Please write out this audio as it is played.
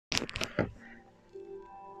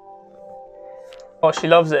Oh, she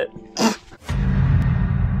loves it.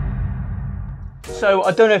 So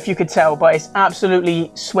I don't know if you could tell, but it's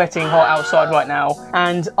absolutely sweating hot outside right now.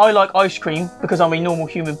 And I like ice cream because I'm a normal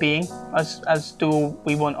human being, as do all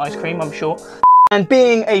we want ice cream, I'm sure. And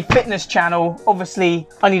being a fitness channel, obviously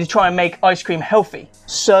I need to try and make ice cream healthy.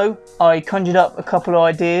 So I conjured up a couple of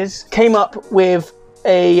ideas, came up with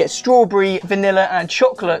a strawberry, vanilla and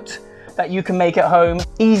chocolate that you can make at home.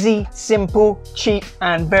 Easy, simple, cheap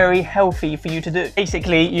and very healthy for you to do.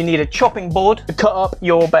 Basically, you need a chopping board to cut up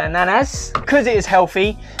your bananas. Because it is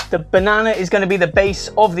healthy, the banana is going to be the base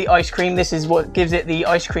of the ice cream. This is what gives it the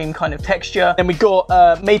ice cream kind of texture. Then we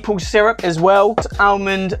got maple syrup as well,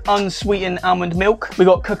 almond, unsweetened almond milk. We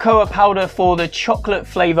got cocoa powder for the chocolate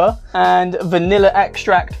flavor and vanilla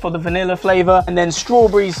extract for the vanilla flavor, and then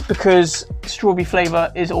strawberries because strawberry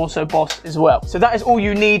flavor is also boss as well. So that is all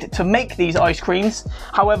you need to make these ice creams.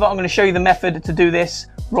 However, I'm going to show you the method to do this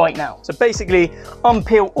right now. So basically,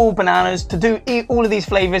 unpeel all bananas. To eat all of these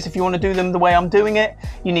flavors, if you want to do them the way I'm doing it,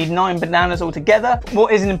 you need 9 bananas altogether.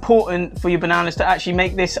 What is important for your bananas to actually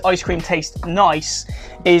make this ice cream taste nice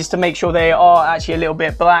is to make sure they are actually a little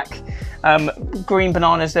bit black. Green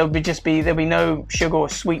bananas, there'll be no sugar or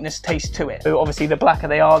sweetness taste to it. So obviously the blacker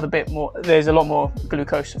they are, there's a lot more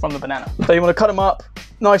glucose from the banana. So you want to cut them up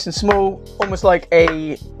nice and small, almost like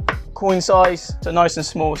a coin size, so nice and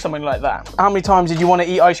small, something like that. How many times did you want to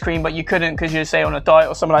eat ice cream but you couldn't because you're, say, on a diet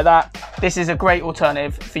or something like that? This is a great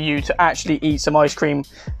alternative for you to actually eat some ice cream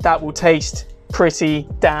that will taste pretty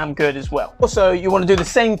damn good as well. Also, you want to do the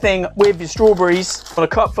same thing with your strawberries. I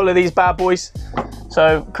want a cup full of these bad boys.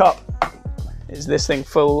 So cup is this thing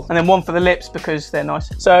full, and then one for the lips because they're nice.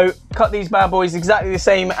 So cut these bad boys exactly the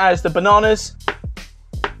same as the bananas.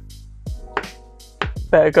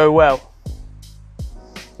 Better go well,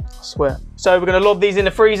 I swear. So we're going to lob these in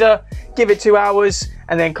the freezer, give it 2 hours,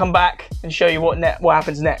 and then come back and show you what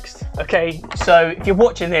happens next. Okay, so if you're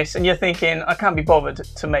watching this and you're thinking, I can't be bothered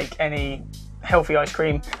to make any healthy ice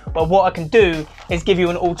cream, well, what I can do is give you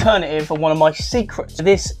an alternative of one of my secrets.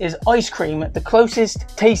 This is ice cream, the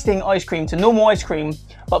closest tasting ice cream to normal ice cream,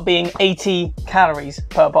 but being 80 calories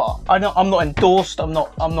per bar. I'm not endorsed, I'm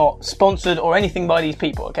not sponsored or anything by these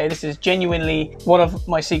people, okay? This is genuinely one of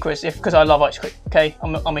my secrets because I love ice cream, okay?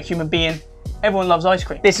 I'm a human being. Everyone loves ice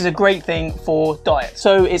cream. This is a great thing for diet.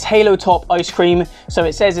 So it's Halo Top ice cream. So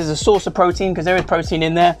it says there's a source of protein because there is protein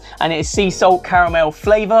in there, and it is sea salt caramel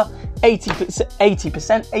flavor.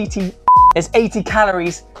 80%, there's 80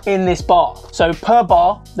 calories in this bar. So per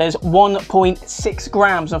bar, there's 1.6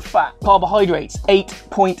 grams of fat. Carbohydrates,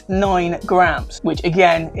 8.9 grams, which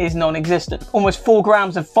again is non-existent. Almost 4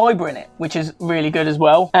 grams of fiber in it, which is really good as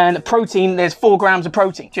well. And protein, there's 4 grams of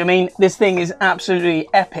protein. Do you know what I mean? This thing is absolutely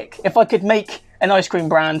epic. If I could make an ice cream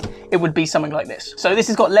brand, it would be something like this. So this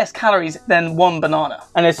has got less calories than 1 banana.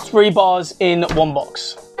 And there's 3 bars in 1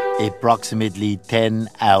 box. Approximately 10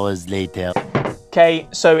 hours later. Okay,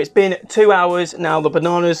 so it's been 2 hours now. The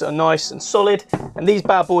bananas are nice and solid, and these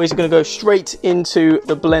bad boys are going to go straight into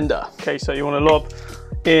the blender. Okay, so you want to lob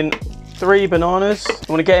in 3 bananas. You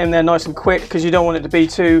want to get in there nice and quick because you don't want it to be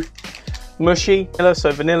too mushy.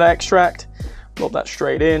 So vanilla extract, lob that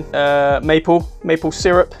straight in. Maple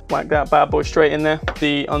syrup, whack that bad boy straight in there.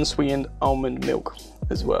 The unsweetened almond milk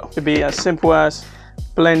as well. It'd be as simple as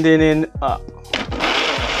blending in up.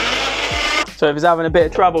 So if it's having a bit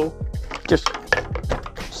of trouble, just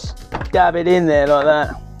dab it in there like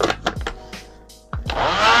that.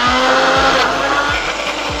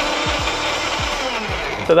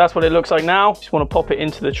 So that's what it looks like now. Just want to pop it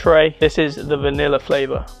into the tray. This is the vanilla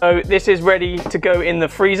flavor. So this is ready to go in the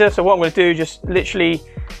freezer. So what I'm going to do, just literally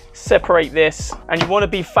separate this, and you want to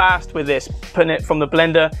be fast with this, putting it from the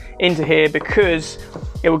blender into here because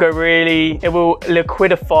it will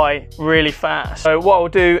liquidify really fast. So what I'll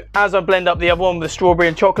do, as I blend up the other one with the strawberry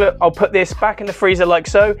and chocolate, I'll put this back in the freezer like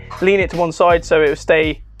so, lean it to one side so it will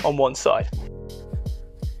stay on one side.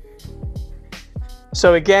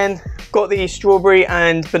 So again, got the strawberry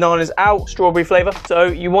and bananas out, strawberry flavor. So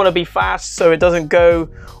you want to be fast so it doesn't go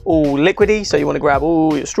all liquidy. So you want to grab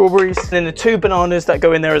all your strawberries and then the 2 bananas that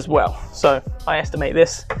go in there as well. So I estimate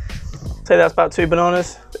this. Say that's about 2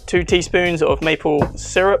 bananas, 2 teaspoons of maple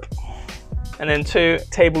syrup, and then 2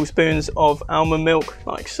 tablespoons of almond milk,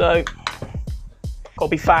 like so. Gotta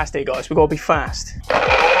be fast here, guys. We've got to be fast.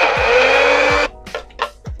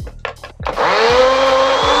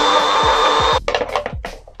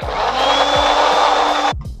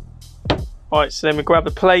 Alright, so then we grab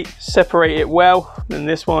the plate, separate it well, then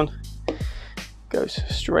this one goes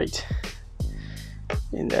straight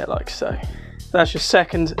in there like so. That's your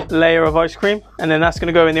second layer of ice cream, and then that's going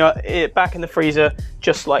to go in back in the freezer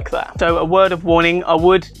just like that. So a word of warning, I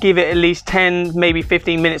would give it at least 10, maybe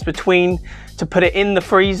 15 minutes between to put it in the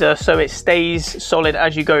freezer so it stays solid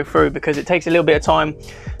as you go through, because it takes a little bit of time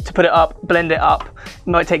to put it up, blend it up. It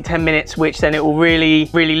might take 10 minutes, which then it will really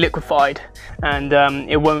liquefied, and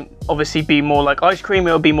it won't obviously be more like ice cream,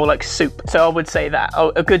 it'll be more like soup. So I would say that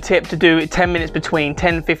a good tip to do 10 minutes between,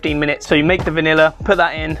 10-15 minutes. So you make the vanilla, put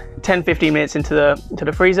that in 10-15 minutes into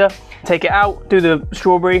the freezer, take it out, do the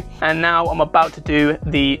strawberry, and now I'm about to do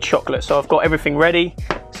the chocolate. So I've got everything ready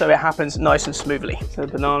so it happens nice and smoothly. So the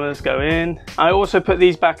bananas go in. I also put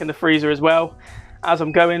these back in the freezer as well as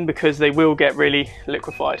I'm going, because they will get really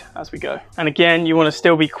liquefied as we go. And again, you want to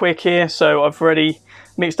still be quick here, so I've already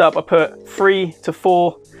mixed up. I put 3 to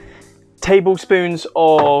 4 tablespoons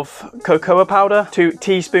of cocoa powder, 2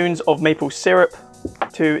 teaspoons of maple syrup,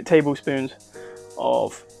 2 tablespoons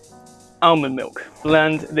of almond milk.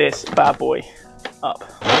 Blend this bad boy up.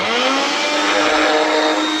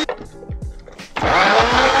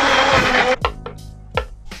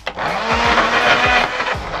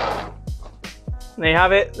 There you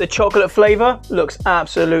have it. The chocolate flavor looks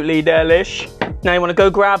absolutely delish. Now you want to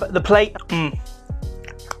go grab the plate. It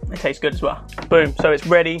tastes good as well. Boom. So it's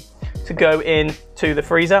ready to go into the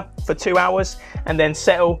freezer for 2 hours and then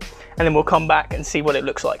settle, and then we'll come back and see what it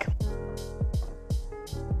looks like.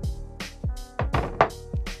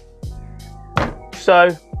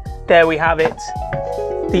 So there we have it.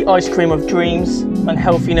 The ice cream of dreams and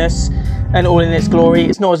healthiness and all in its glory.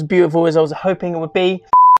 It's not as beautiful as I was hoping it would be,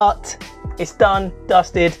 but it's done,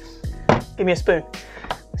 dusted. Give me a spoon.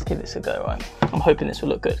 Let's give this a go, right? I'm hoping this will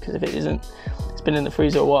look good, because if it isn't, it's been in the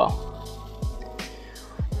freezer a while.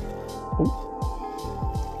 Ooh.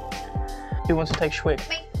 Who wants to take a swig?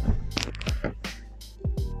 Me.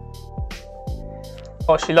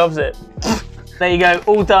 Oh, she loves it. There you go,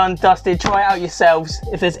 all done, dusted. Try it out yourselves.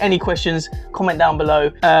 If there's any questions, comment down below.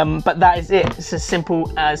 But that is it. It's as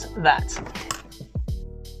simple as that.